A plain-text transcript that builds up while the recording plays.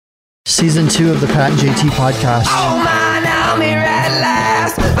Season 2 of the Pat and JT podcast. Oh man, I'm here at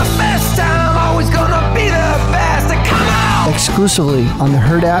last. The best time, always gonna be the best. Come on! Exclusively on the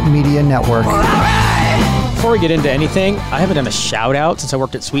Hurrdat Media Network. All right. Before we get into anything, I haven't done a shout out since I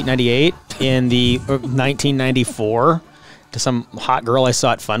worked at Sweet 98 in the 1994 to some hot girl I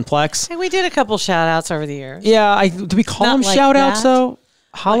saw at Funplex. Hey, we did a couple shout outs over the years. Yeah, do we call Not them like shout outs that. though?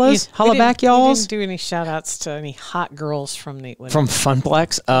 Holla back, We y'alls. didn't do any shout outs to any hot girls from the From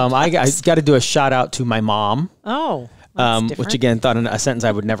Funplex. I got to do a shout out to my mom. Oh, that's different. Which again, thought in a sentence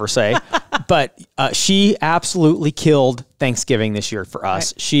I would never say, but she absolutely killed Thanksgiving this year for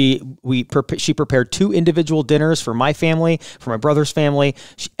us. Right. She prepared 2 individual dinners for my family, for my brother's family.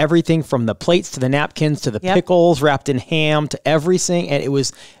 Everything from the plates to the napkins to the pickles wrapped in ham to everything, and it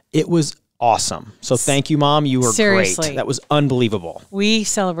was awesome. So thank you, Mom. You were great. That was unbelievable. We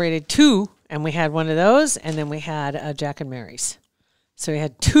celebrated 2, and we had one of those, and then we had a Jack and Mary's. So we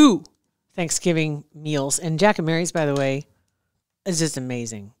had 2 Thanksgiving meals, and Jack and Mary's, by the way, is just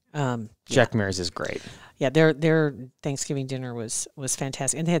amazing. Jack and Mary's is great. Yeah, their Thanksgiving dinner was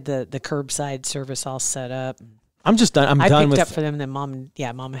fantastic, and they had the curbside service all set up. I'm just done. I done picked with up for them. Then Mom,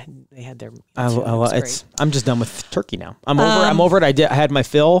 they had their. I'm just done with turkey now. I'm over it. I had my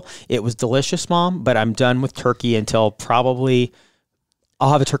fill. It was delicious, Mom. But I'm done with turkey until probably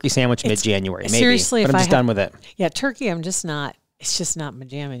I'll have a turkey sandwich mid-January. Maybe. Seriously, but I'm just done with it. Yeah, turkey. I'm just not. It's just not my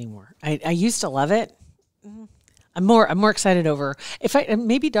jam anymore. I used to love it. I'm more excited over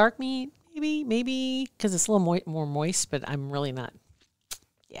maybe dark meat. Maybe because it's a little more moist. But I'm really not.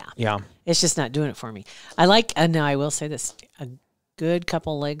 Yeah. It's just not doing it for me. I like, now I will say this, a good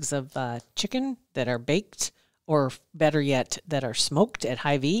couple legs of chicken that are baked, or better yet, that are smoked at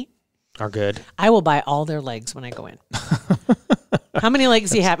Hy-Vee. Are good. I will buy all their legs when I go in. How many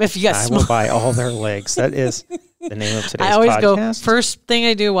legs do you have? If you got I will buy all their legs. That is the name of today's podcast. I always go, first thing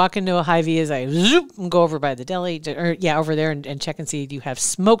I do, walk into a Hy-Vee is I zoop and go over by the deli, over there and check and see, do you have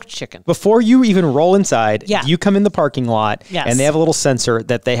smoked chicken? Before you even roll inside, you come in the parking lot, Yes. and they have a little sensor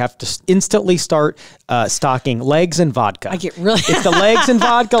that they have to instantly start stocking legs and vodka. I get really... It's the legs and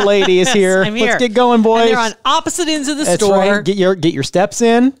vodka lady is here. I'm here. Let's get going, boys. And they're on opposite ends of the That's store. right. Get your steps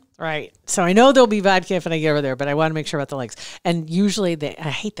in. Right. So I know there'll be vodka if I get over there, but I want to make sure about the legs. And usually they'll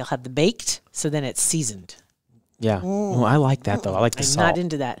have the baked, so then it's seasoned. Yeah. Well, I like that though. I like the salt. I'm not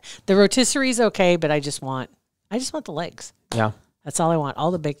into that. The rotisserie is okay, but I just want the legs. Yeah. That's all I want. All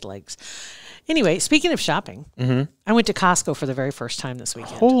the baked legs. Anyway, speaking of shopping, I went to Costco for the very first time this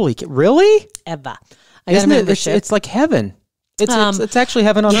weekend. Holy, really? Ever. Isn't it? It's like heaven. It's actually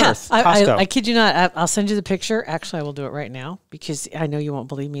heaven on earth. Costco. I kid you not. I'll send you the picture. Actually, I will do it right now because I know you won't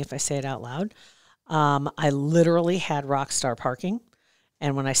believe me if I say it out loud. I literally had rock star parking.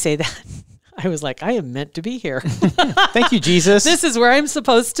 And when I say that, I was like, I am meant to be here. Thank you, Jesus. This is where I'm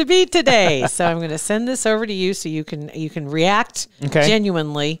supposed to be today. So I'm going to send this over to you so you can react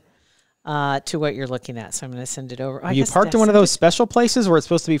genuinely to what you're looking at. So I'm going to send it over. You parked in one of those special places where it's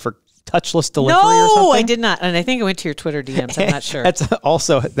supposed to be for touchless delivery or something? No, I did not. And I think I went to your Twitter DMs. I'm not sure. That's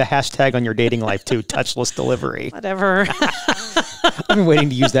also the hashtag on your dating life too, touchless delivery. Whatever. I've been waiting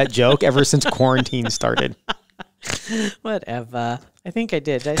to use that joke ever since quarantine started. Whatever. I think I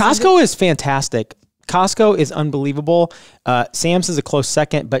did. Costco is fantastic. Costco is unbelievable. Sam's is a close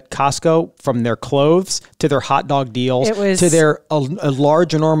second, but Costco, from their clothes to their hot dog deals to their a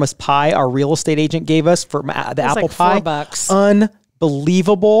large, enormous pie our real estate agent gave us for the apple pie. $4.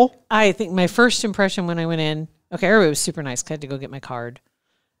 Unbelievable. I think my first impression when I went in, everybody was super nice. I had to go get my card.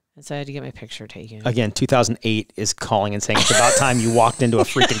 And so I had to get my picture taken. Again, 2008 is calling and saying it's about time you walked into a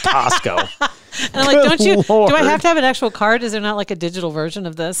freaking Costco. And I'm like, do I have to have an actual card? Is there not like a digital version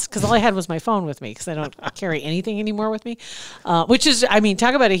of this? Because all I had was my phone with me because I don't carry anything anymore with me. Which is,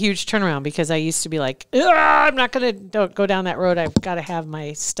 talk about a huge turnaround because I used to be like, I'm not going to go down that road. I've got to have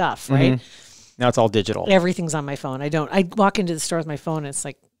my stuff, right? Now it's all digital. Everything's on my phone. I walk into the store with my phone and it's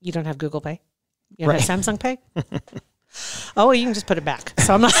like, you don't have Google Pay? You don't have Samsung Pay? Oh, you can just put it back.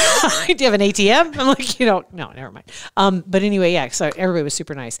 So I'm not, do you have an ATM? I'm like, no, never mind. But anyway, so everybody was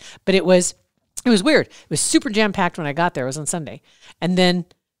super nice. But it was weird. It was super jam-packed when I got there. It was on Sunday. And then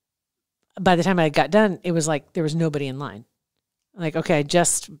by the time I got done, it was like there was nobody in line. I'm like, okay, I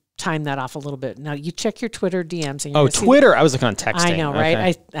just timed that off a little bit. Now you check your Twitter DMs. And Twitter? I was looking on texting. I know,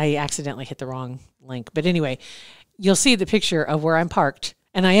 right? Okay. I accidentally hit the wrong link. But anyway, you'll see the picture of where I'm parked.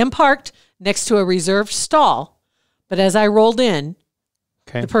 And I am parked next to a reserved stall. But as I rolled in,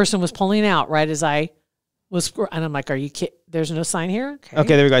 the person was pulling out right as I was, and I'm like, "Are you kidding? There's no sign here."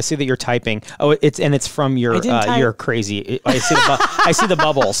 Okay, there we go. I see that you're typing. Oh, it's from your crazy. I see the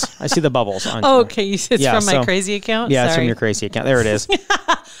bubbles. I see the bubbles. Okay, you said it's from my crazy account. Yeah, it's from your crazy account. There it is.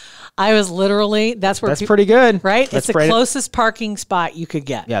 I was literally, that's where That's pretty good. right? That's It's the closest parking spot you could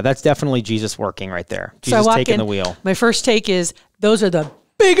get. Yeah, that's definitely Jesus working right there. So I Jesus walk taking in, the wheel. My first take is, those are the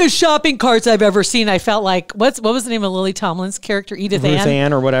biggest shopping carts I've ever seen. I felt like, what was the name of Lily Tomlin's character? Edith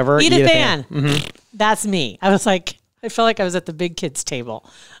Ann or whatever. Edith Ann. That's me. I was like, I felt like I was at the big kids table.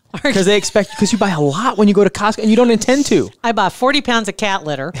 Because you buy a lot when you go to Costco and you don't intend to. I bought 40 pounds of cat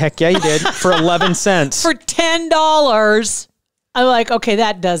litter. Heck yeah, you did. For 11 cents. For $10. I'm like, okay,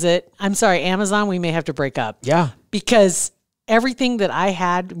 that does it. I'm sorry, Amazon, we may have to break up. Yeah. Because everything that I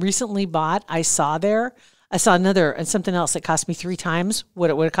had recently bought, I saw there. I saw something else that cost me 3 times what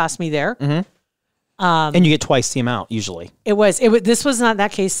it would have cost me there. And you get twice the amount usually. This was not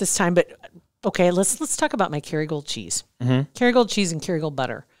that case this time, but okay, let's talk about my Kerrygold cheese. Kerrygold cheese and Kerrygold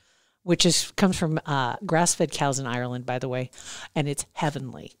butter, which comes from grass-fed cows in Ireland, by the way, and it's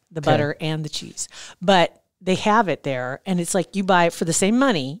heavenly, the butter and the cheese. But they have it there, and it's like you buy it for the same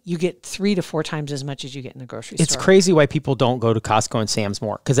money, you get 3 to 4 times as much as you get in the grocery store. It's crazy why people don't go to Costco and Sam's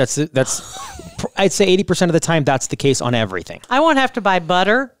more, because that's I'd say 80% of the time that's the case on everything. I won't have to buy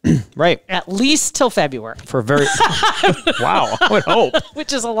butter right at least till February. For very wow, I would hope.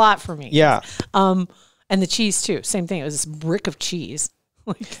 Which is a lot for me. Yeah. And the cheese too. Same thing. It was this brick of cheese.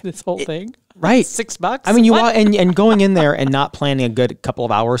 Like this whole thing. Right. $6. I mean, you walk and going in there and not planning a good couple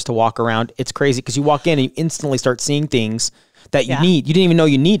of hours to walk around, it's crazy because you walk in and you instantly start seeing things that you need. You didn't even know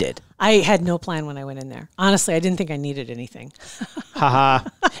you needed. I had no plan when I went in there. Honestly, I didn't think I needed anything. Haha.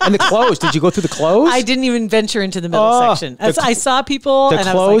 And the clothes, did you go through the clothes? I didn't even venture into the middle section. I saw people the and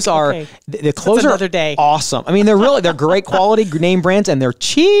clothes I was like, the clothes are another day. Awesome. I mean, they're great quality name brands and they're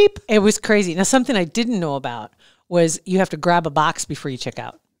cheap. It was crazy. Now, something I didn't know about was you have to grab a box before you check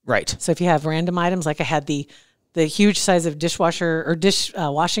out. Right. So if you have random items, like I had the huge size of dishwasher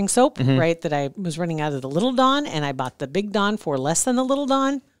or washing soap, right, that I was running out of the Little Dawn, and I bought the Big Dawn for less than the Little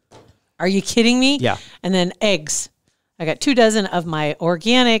Dawn. Are you kidding me? Yeah. And then eggs. I got 2 dozen of my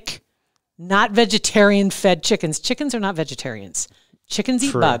organic, not vegetarian fed chickens. Chickens are not vegetarians. Chickens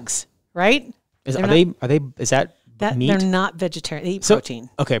eat bugs, right? Is that meat? They're not vegetarian. They eat protein.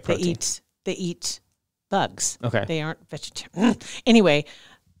 Okay, protein. They eat bugs. Okay. They aren't vegetarian. Anyway,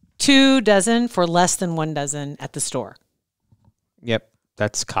 2 dozen for less than 1 dozen at the store. Yep,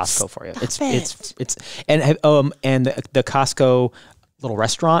 that's Costco for you. It's and the Costco little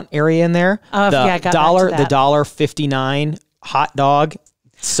restaurant area in there. Oh, yeah, I got back to that. The $1.59 hot dog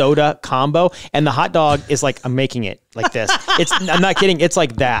soda combo, and the hot dog is like, I'm making it like this. I'm not kidding. It's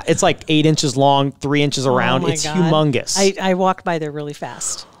like that. It's like 8 inches long, 3 inches around. It's God. humongous. I walked by there really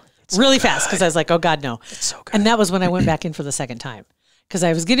fast. Really fast, because I was like, oh God, no. It's so good. And that was when I went back in for the second time. Because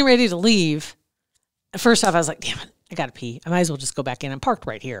I was getting ready to leave. First off, I was like, damn it, I got to pee. I might as well just go back in. I'm parked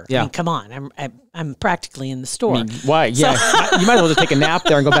right here. Yeah. I mean, come on. I'm practically in the store. I mean, why? Yeah. You might as well just take a nap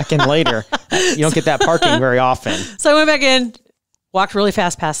there and go back in later. You don't get that parking very often. So I went back in, walked really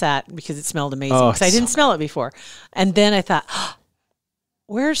fast past that because it smelled amazing. Because I didn't smell it before. And then I thought,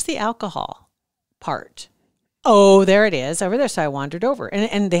 where's the alcohol part? Oh, there it is over there. So I wandered over.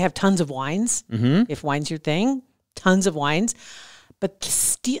 And they have tons of wines. If wine's your thing, tons of wines. But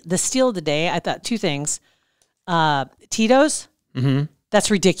the steal of the day, I thought 2 things. Tito's,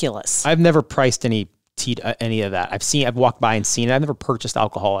 that's ridiculous. I've never priced any of that. I've walked by and seen it. I've never purchased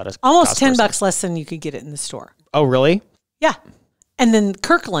alcohol at a almost Costco $10 less than you could get it in the store. Oh, really? Yeah. And then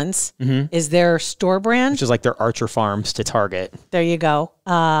Kirkland's is their store brand. Which is like their Archer Farms to Target. There you go.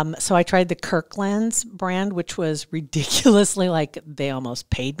 So I tried the Kirkland's brand, which was ridiculously like they almost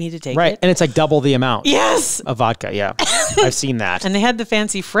paid me to take it. And it's like double the amount. Yes. Of vodka, yeah. I've seen that. And they had the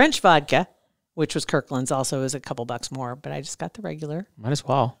fancy French vodka, which was Kirkland's, also is a couple bucks more, but I just got the regular. Might as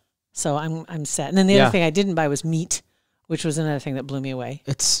well. So I'm set. And then the other thing I didn't buy was meat, which was another thing that blew me away.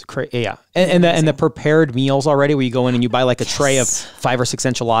 It's crazy, yeah. And the prepared meals already, where you go in and you buy like a tray of 5 or 6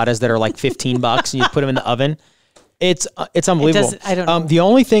 enchiladas that are like $15, and you put them in the oven. It's unbelievable. I don't know. The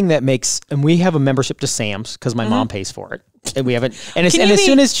only thing that makes, and we have a membership to Sam's because my mom pays for it, and we haven't. And as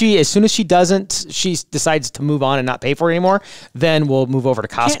soon as she decides to move on and not pay for it anymore, then we'll move over to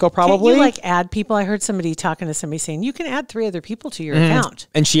Costco probably. Can't you like add people? I heard somebody talking to somebody saying you can add 3 other people to your account,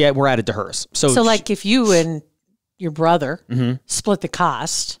 and we're added to hers. So like if you and your brother split the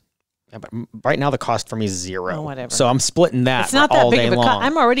cost. Yeah, but right now the cost for me is 0. Oh, whatever. So I'm splitting that. It's not that all big day of a long. cost.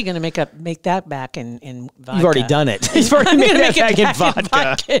 I'm already going to make that back in vodka. You've already done it. You've already made that back in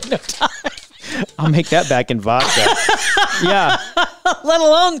vodka. In no time. I'll make that back in vodka. Yeah. Let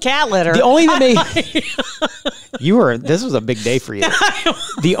alone cat litter. The only thing this was a big day for you.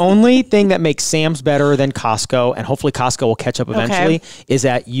 The only thing that makes Sam's better than Costco, and hopefully Costco will catch up eventually, is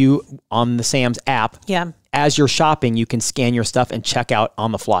that you on the Sam's app. Yeah. as you're shopping, you can scan your stuff and check out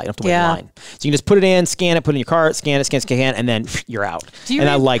on the fly. You don't have to wait in Yeah. line. So you can just put it in, scan it, put it in your cart, scan it, scan, and then you're out.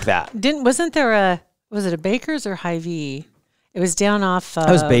 I like that. Wasn't there was it a Baker's or Hy-Vee? It was down off. That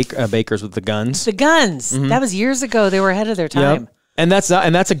was Baker's with the guns. The guns. That was years ago. They were ahead of their time. Yep. And that's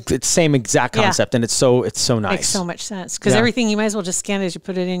a same exact concept, and it's so nice. Makes so much sense because everything you might as well just scan it as you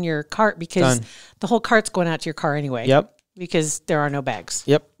put it in your cart because the whole cart's going out to your car anyway. Yep. Because there are no bags.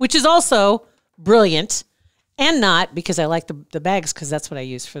 Yep. Which is also brilliant, and not because I like the bags because that's what I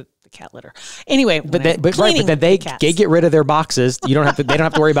use for the cat litter. Anyway, but then they get rid of their boxes. You don't have to. They don't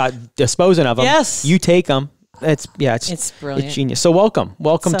have to worry about disposing of them. Yes. You take them. It's brilliant. It's genius. So welcome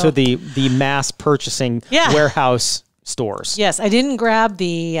to the mass purchasing warehouse stores. Yes, I didn't grab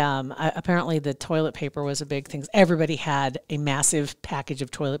the, apparently the toilet paper was a big thing. Everybody had a massive package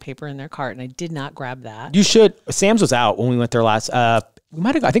of toilet paper in their cart, and I did not grab that. You should. Sam's was out when we went there last. I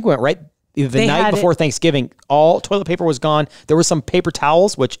think we went right the night before Thanksgiving. All toilet paper was gone. There was some paper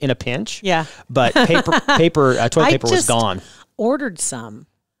towels, which in a pinch. Yeah. But toilet paper was gone. Ordered some.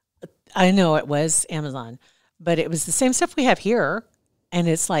 I know it was Amazon, but it was the same stuff we have here, and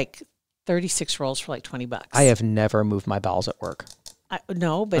it's like 36 rolls for like $20. I have never moved my bowels at work.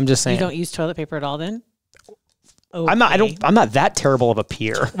 No, but I'm just saying. You don't use toilet paper at all then? Okay. I'm not that terrible of a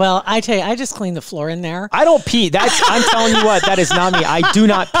peer. Well, I tell you, I just clean the floor in there. I don't pee. I'm telling you what, that is not me. I do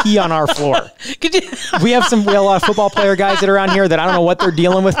not pee on our floor. We have a lot of football player guys that are around here that I don't know what they're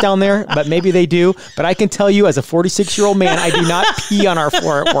dealing with down there, but maybe they do. But I can tell you as a 46-year-old man, I do not pee on our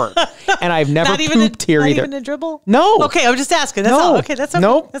floor at work. And I've never pooped here either. Not even a dribble? No. Okay, I'm just asking. That's all. Okay, that's okay.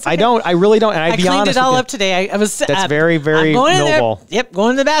 Nope, that's okay. I don't. I really don't. And I'd be honest with you. I cleaned it all up today. That's very, very noble. Yep,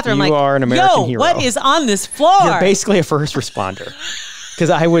 going to the bathroom. You are an American hero. What is on this floor? You're basically a first responder. Because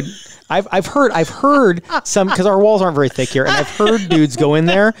I've heard some, because our walls aren't very thick here, and I've heard dudes go in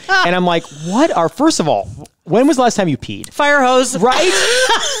there, and I'm like, first of all, when was the last time you peed? Fire hose.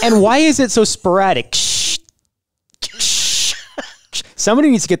 Right? And why is it so sporadic?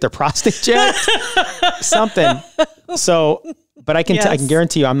 Somebody needs to get their prostate checked. Something. So, but I can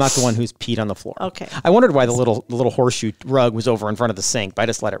guarantee you I'm not the one who's peed on the floor. Okay. I wondered why the little horseshoe rug was over in front of the sink, but I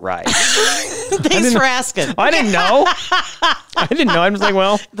just let it ride. Thanks for asking. I didn't know. I was like,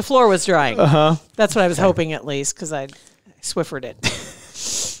 well. The floor was drying. Uh-huh. That's what I was hoping at least, because I Swiffered it.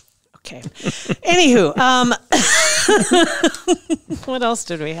 Okay. Anywho, what else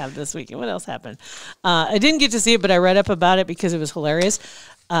did we have this weekend? What else happened? I didn't get to see it, but I read up about it because it was hilarious.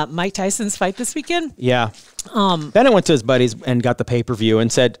 Mike Tyson's fight this weekend. Yeah. Bennett went to his buddies and got the pay-per-view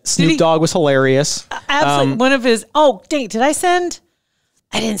and said Snoop Dogg was hilarious. Absolutely. One of his, dang, did I send?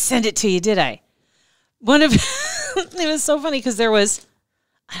 I didn't send it to you, did I? One of, it was so funny because there was,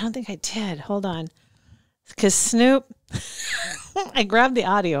 I don't think I did. Hold on. Because Snoop, I grabbed the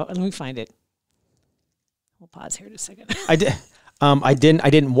audio. Let me find it. We'll pause here in a second. I did. I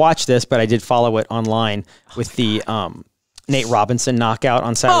didn't watch this, but I did follow it online with the Nate Robinson knockout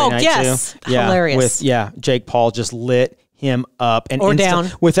on Saturday night yes. too. Yeah, hilarious. Jake Paul just lit him up and down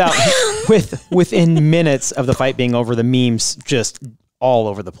within minutes of the fight being over, the memes just all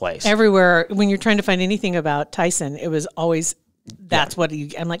over the place. Everywhere. When you're trying to find anything about Tyson, it was always what you.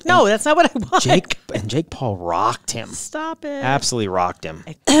 I'm like, no, that's not what I want. Jake Paul rocked him. Stop it. Absolutely rocked him.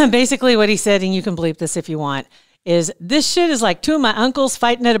 Basically, what he said, and you can bleep this if you want, is this shit is like two of my uncles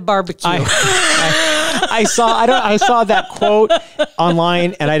fighting at a barbecue. I saw that quote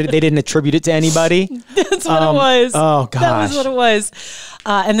online, and they didn't attribute it to anybody. That's what it was. Oh gosh, that was what it was.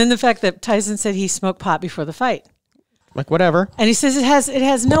 And then the fact that Tyson said he smoked pot before the fight. Like whatever. And he says it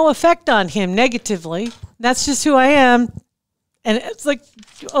has no effect on him negatively. That's just who I am. And it's like,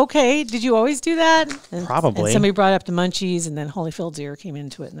 okay, did you always do that? Probably. And somebody brought up the munchies, and then Holyfield's ear came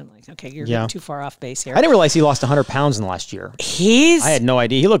into it, and I'm like, okay, you're getting too far off base here. I didn't realize he lost 100 pounds in the last year. I had no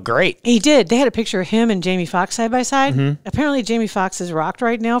idea. He looked great. He did. They had a picture of him and Jamie Foxx side by side. Mm-hmm. Apparently, Jamie Foxx is rocked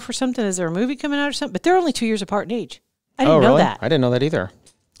right now for something. Is there a movie coming out or something? But they're only 2 years apart in age. I didn't know that. I didn't know that either.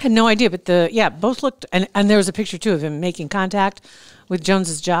 I had no idea, but both looked, and there was a picture too of him making contact with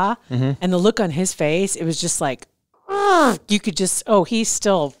Jones's jaw, and the look on his face, it was just like, you could just, he's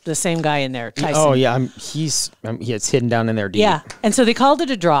still the same guy in there, Tyson. Oh yeah, he's hidden down in there deep. Yeah, and so they called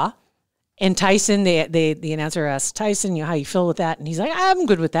it a draw, and Tyson, the announcer asked Tyson, how you feel with that, and he's like, I'm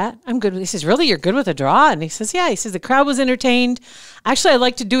good with that. I'm good. He says, really, you're good with a draw? And he says, yeah. He says the crowd was entertained. Actually, I'd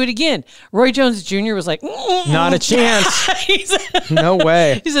like to do it again. Roy Jones Jr. was like, not a chance. No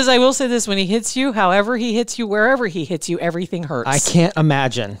way. He says, I will say this: when he hits you, however he hits you, wherever he hits you, everything hurts. I can't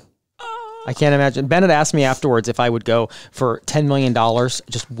imagine. Bennett asked me afterwards if I would go for $10 million,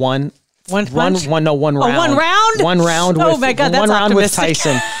 just one round. One round? One round. Oh my God, that's one round with optimistic.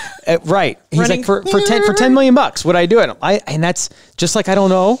 Tyson. Right. He's Running. like, for $10 million, would I do it? And that's just like, I don't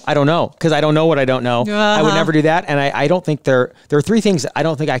know, because I don't know what I don't know. I would never do that. And I don't think there are three things that I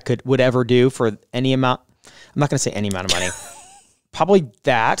don't think I would ever do for any amount. I'm not going to say any amount of money. Probably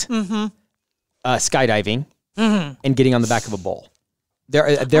that, skydiving, and getting on the back of a bull.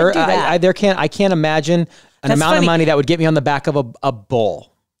 I can't imagine an amount of money that would get me on the back of a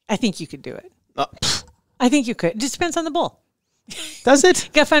bull. I think you could do it. I think you could. It just depends on the bull. Does it?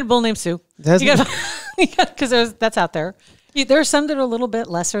 You got to find a bull named Sue. Does it? Because that's out there. There are some that are a little bit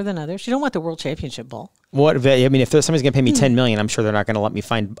lesser than others. You don't want the world championship bull. What? I mean, if somebody's going to pay me $10 million, I'm sure they're not going to let me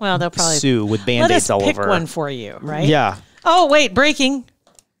find they'll probably Sue with Band-Aids all over. Let us pick one for you, right? Yeah. Oh, wait, breaking.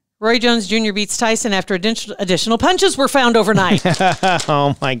 Roy Jones Jr. beats Tyson after additional punches were found overnight.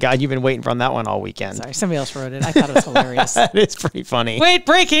 Oh, my God. You've been waiting on that one all weekend. Sorry, somebody else wrote it. I thought it was hilarious. That is pretty funny. Wait,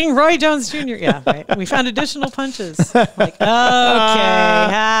 breaking. Roy Jones Jr. Yeah, right. We found additional punches. Like, okay.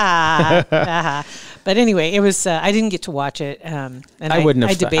 But anyway, it was. I didn't get to watch it, and I wouldn't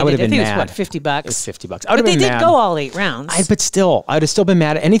have. I debated. I would have been mad. I think it was what, $50. It was $50. But they did go all 8 rounds. But still, I would have still been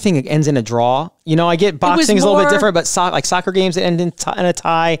mad at anything that ends in a draw. You know, I get boxing is a little bit different, but like soccer games that end in a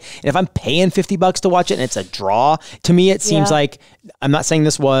tie. And if I'm paying $50 to watch it and it's a draw, to me it seems like, I'm not saying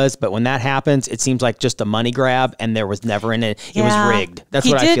this was, but when that happens, it seems like just a money grab, and there was never in it. It was rigged. That's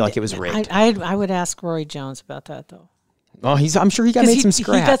what I feel like. It was rigged. I would ask Roy Jones about that though. Oh, I'm sure he made some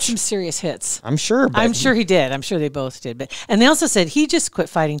scratch. He got some serious hits. I'm sure. I'm sure he did. I'm sure they both did. And they also said he just quit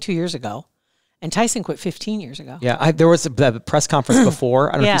fighting 2 years ago, and Tyson quit 15 years ago. Yeah, there was the press conference before.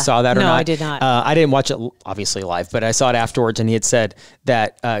 I don't know if you saw that or not. No, I did not. I didn't watch it obviously live, but I saw it afterwards, and he had said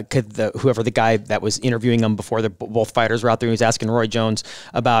that whoever the guy that was interviewing him before both fighters were out there, he was asking Roy Jones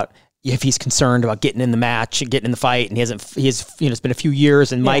about if he's concerned about getting in the match, getting in the fight, and it's been a few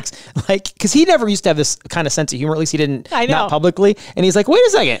years, and Mike's like, because he never used to have this kind of sense of humor, at least he didn't, not publicly, and he's like, wait a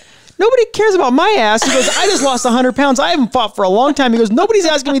second, nobody cares about my ass. He goes, I just lost 100 pounds. I haven't fought for a long time. He goes, nobody's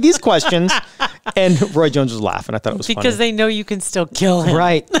asking me these questions. And Roy Jones was laughing. I thought it was funny. Because they know you can still kill him.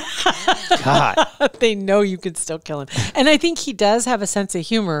 Right. God. They know you can still kill him. And I think he does have a sense of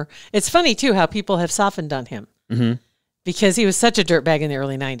humor. It's funny, too, how people have softened on him. Mm-hmm. Because he was such a dirtbag in the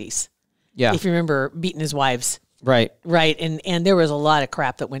early 90s. Yeah. If you remember beating his wives. Right. Right. And there was a lot of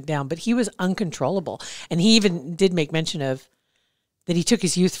crap that went down. But he was uncontrollable. And he even did make mention of that he took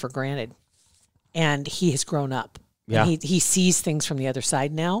his youth for granted, and he has grown up. Yeah. And he sees things from the other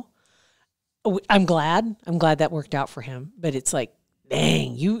side now. I'm glad that worked out for him, but it's like,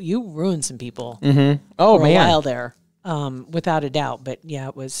 dang, you ruined some people for a while there, without a doubt. But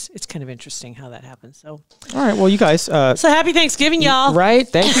yeah, it's kind of interesting how that happened. So, all right, well, you guys, so happy Thanksgiving, y'all. Right.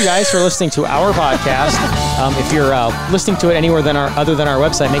 Thank you guys for listening to our podcast. If you're listening to it anywhere other than our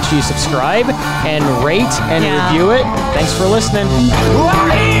website, make sure you subscribe and rate and review it. Thanks for listening.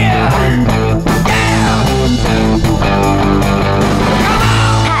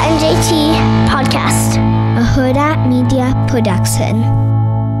 Pat and JT Podcast, a Hurrdat Media Production.